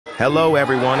Hello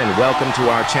everyone and welcome to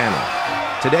our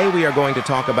channel. Today we are going to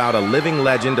talk about a living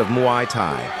legend of Muay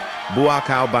Thai,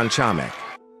 Buakaw Banchamek.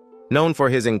 Known for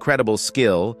his incredible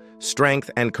skill, strength,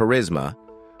 and charisma,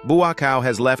 Buakaw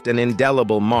has left an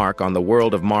indelible mark on the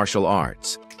world of martial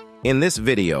arts. In this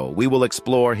video, we will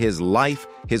explore his life,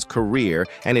 his career,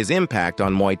 and his impact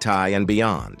on Muay Thai and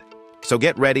beyond. So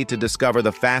get ready to discover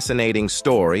the fascinating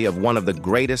story of one of the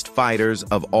greatest fighters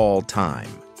of all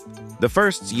time. The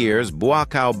first years,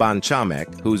 Buakaw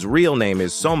Banchamek, whose real name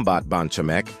is Sombat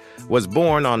Banchamek, was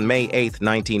born on May 8,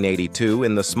 1982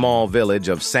 in the small village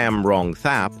of Samrong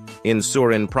Thap in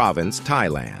Surin Province,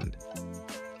 Thailand.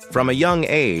 From a young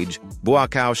age,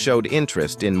 Buakaw showed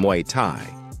interest in Muay Thai.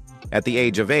 At the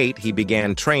age of 8, he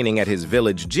began training at his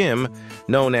village gym,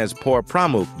 known as Por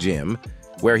Pramuk Gym,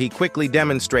 where he quickly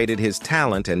demonstrated his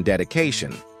talent and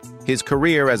dedication. His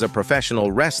career as a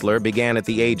professional wrestler began at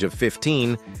the age of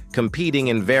 15, competing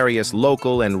in various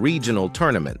local and regional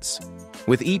tournaments.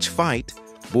 With each fight,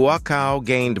 Buakaw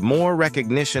gained more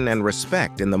recognition and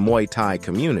respect in the Muay Thai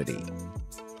community.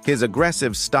 His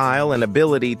aggressive style and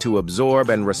ability to absorb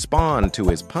and respond to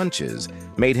his punches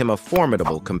made him a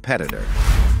formidable competitor.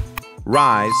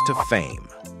 Rise to fame.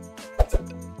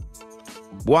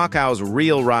 Buakaw's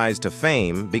real rise to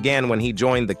fame began when he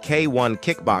joined the K1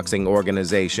 kickboxing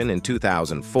organization in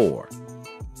 2004.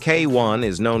 K1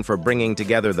 is known for bringing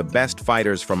together the best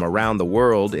fighters from around the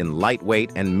world in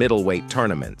lightweight and middleweight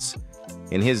tournaments.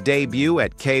 In his debut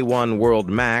at K1 World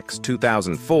Max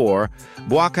 2004,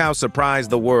 Buakaw surprised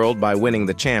the world by winning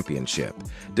the championship,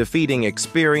 defeating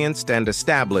experienced and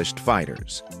established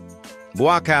fighters.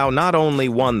 Buakaw not only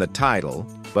won the title,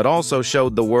 but also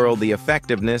showed the world the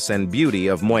effectiveness and beauty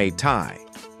of Muay Thai.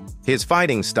 His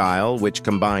fighting style, which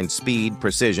combined speed,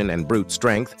 precision, and brute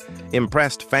strength,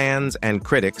 impressed fans and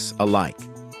critics alike.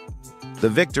 The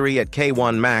victory at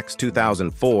K1 Max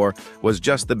 2004 was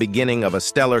just the beginning of a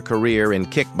stellar career in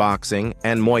kickboxing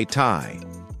and Muay Thai.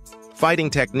 Fighting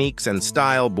techniques and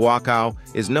style, Buakaw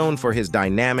is known for his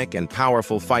dynamic and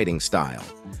powerful fighting style.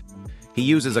 He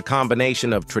uses a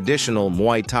combination of traditional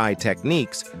Muay Thai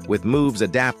techniques with moves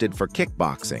adapted for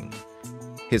kickboxing.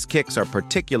 His kicks are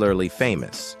particularly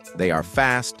famous. They are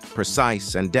fast,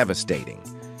 precise, and devastating.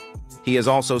 He is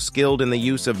also skilled in the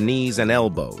use of knees and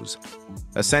elbows,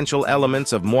 essential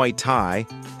elements of Muay Thai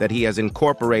that he has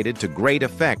incorporated to great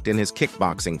effect in his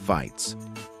kickboxing fights.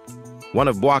 One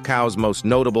of Buakaw's most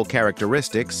notable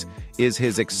characteristics is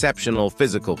his exceptional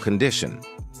physical condition.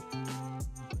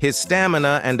 His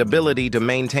stamina and ability to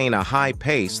maintain a high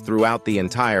pace throughout the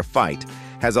entire fight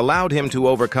has allowed him to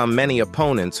overcome many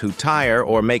opponents who tire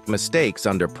or make mistakes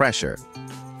under pressure.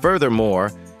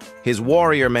 Furthermore, his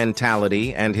warrior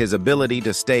mentality and his ability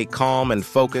to stay calm and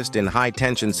focused in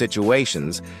high-tension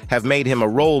situations have made him a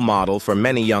role model for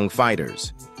many young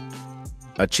fighters.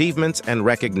 Achievements and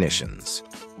recognitions.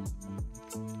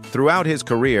 Throughout his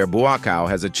career, Buakaw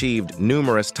has achieved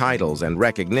numerous titles and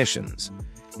recognitions.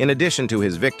 In addition to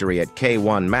his victory at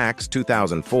K1 Max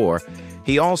 2004,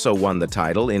 he also won the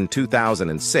title in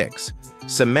 2006,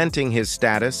 cementing his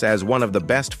status as one of the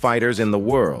best fighters in the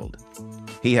world.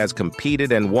 He has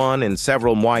competed and won in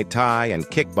several Muay Thai and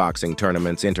kickboxing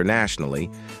tournaments internationally,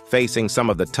 facing some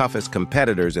of the toughest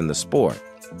competitors in the sport.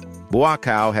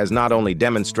 Buakaw has not only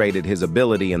demonstrated his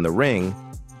ability in the ring,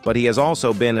 but he has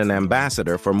also been an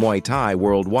ambassador for Muay Thai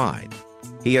worldwide.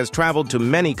 He has traveled to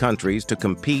many countries to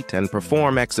compete and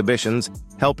perform exhibitions,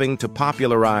 helping to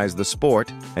popularize the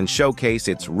sport and showcase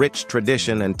its rich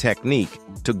tradition and technique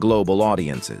to global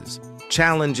audiences.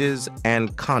 Challenges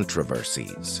and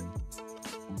controversies.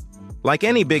 Like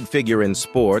any big figure in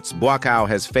sports, Buakaw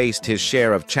has faced his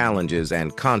share of challenges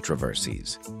and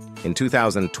controversies. In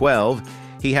 2012,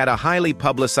 he had a highly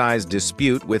publicized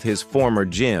dispute with his former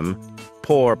gym,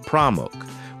 Por Pramuk,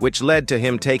 which led to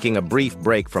him taking a brief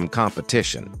break from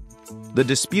competition. The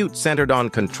dispute centered on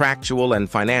contractual and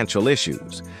financial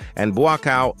issues, and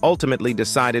Buakaw ultimately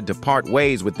decided to part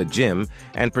ways with the gym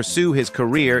and pursue his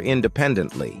career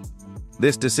independently.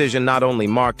 This decision not only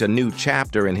marked a new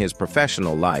chapter in his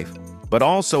professional life, but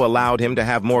also allowed him to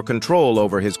have more control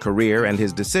over his career and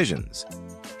his decisions.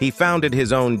 He founded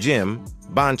his own gym,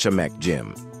 Banchamek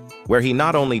Gym, where he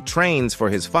not only trains for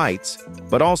his fights,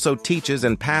 but also teaches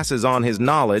and passes on his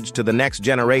knowledge to the next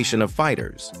generation of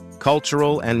fighters.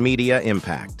 Cultural and media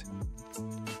impact.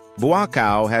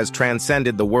 Buakaw has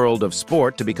transcended the world of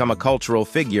sport to become a cultural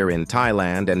figure in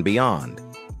Thailand and beyond.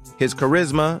 His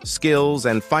charisma, skills,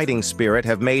 and fighting spirit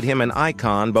have made him an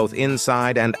icon both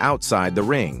inside and outside the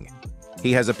ring.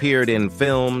 He has appeared in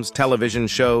films, television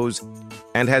shows,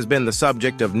 and has been the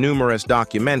subject of numerous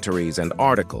documentaries and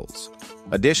articles.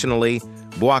 Additionally,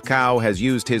 Buakaw has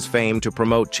used his fame to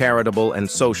promote charitable and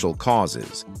social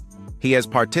causes. He has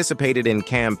participated in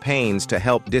campaigns to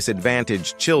help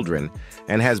disadvantaged children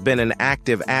and has been an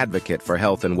active advocate for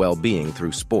health and well-being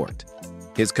through sport.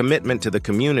 His commitment to the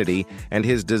community and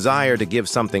his desire to give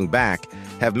something back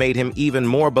have made him even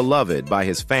more beloved by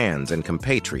his fans and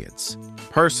compatriots.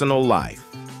 Personal life.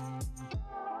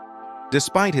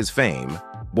 Despite his fame,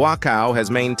 Buakaw has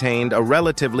maintained a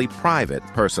relatively private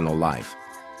personal life.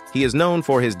 He is known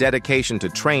for his dedication to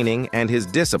training and his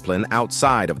discipline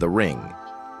outside of the ring.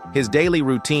 His daily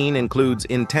routine includes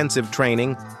intensive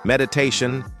training,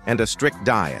 meditation, and a strict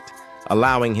diet,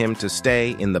 allowing him to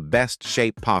stay in the best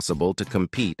shape possible to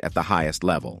compete at the highest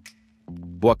level.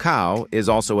 Buakaw is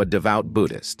also a devout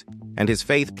Buddhist, and his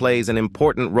faith plays an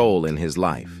important role in his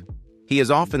life. He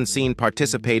is often seen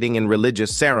participating in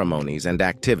religious ceremonies and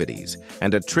activities,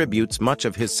 and attributes much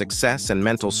of his success and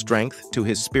mental strength to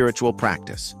his spiritual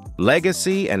practice.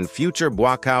 Legacy and future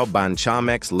Buakaw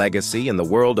Banchamek's legacy in the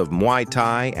world of Muay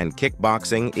Thai and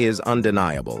kickboxing is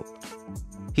undeniable.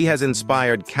 He has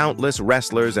inspired countless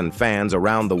wrestlers and fans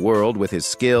around the world with his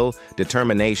skill,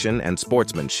 determination, and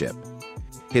sportsmanship.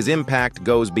 His impact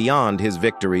goes beyond his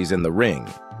victories in the ring.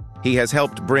 He has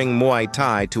helped bring Muay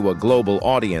Thai to a global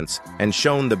audience and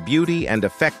shown the beauty and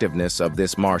effectiveness of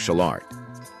this martial art.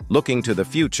 Looking to the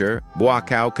future,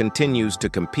 Buakaw continues to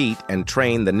compete and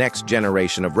train the next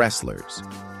generation of wrestlers.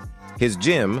 His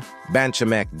gym,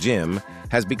 Banchamek Gym,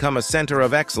 has become a center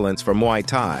of excellence for Muay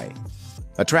Thai,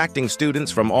 attracting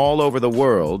students from all over the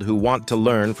world who want to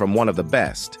learn from one of the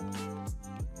best.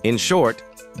 In short,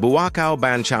 Buakaw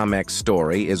Banchamek's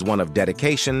story is one of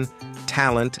dedication,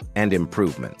 talent, and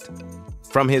improvement.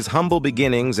 From his humble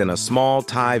beginnings in a small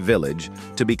Thai village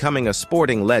to becoming a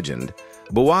sporting legend,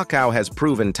 Buakaw has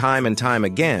proven time and time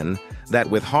again that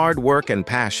with hard work and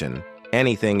passion,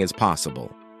 anything is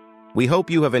possible. We hope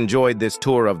you have enjoyed this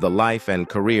tour of the life and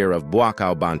career of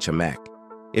Buakaw Banchamek.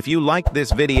 If you liked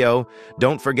this video,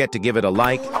 don't forget to give it a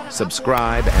like,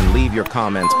 subscribe, and leave your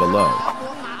comments below.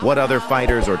 What other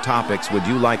fighters or topics would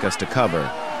you like us to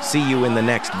cover? See you in the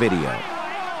next video.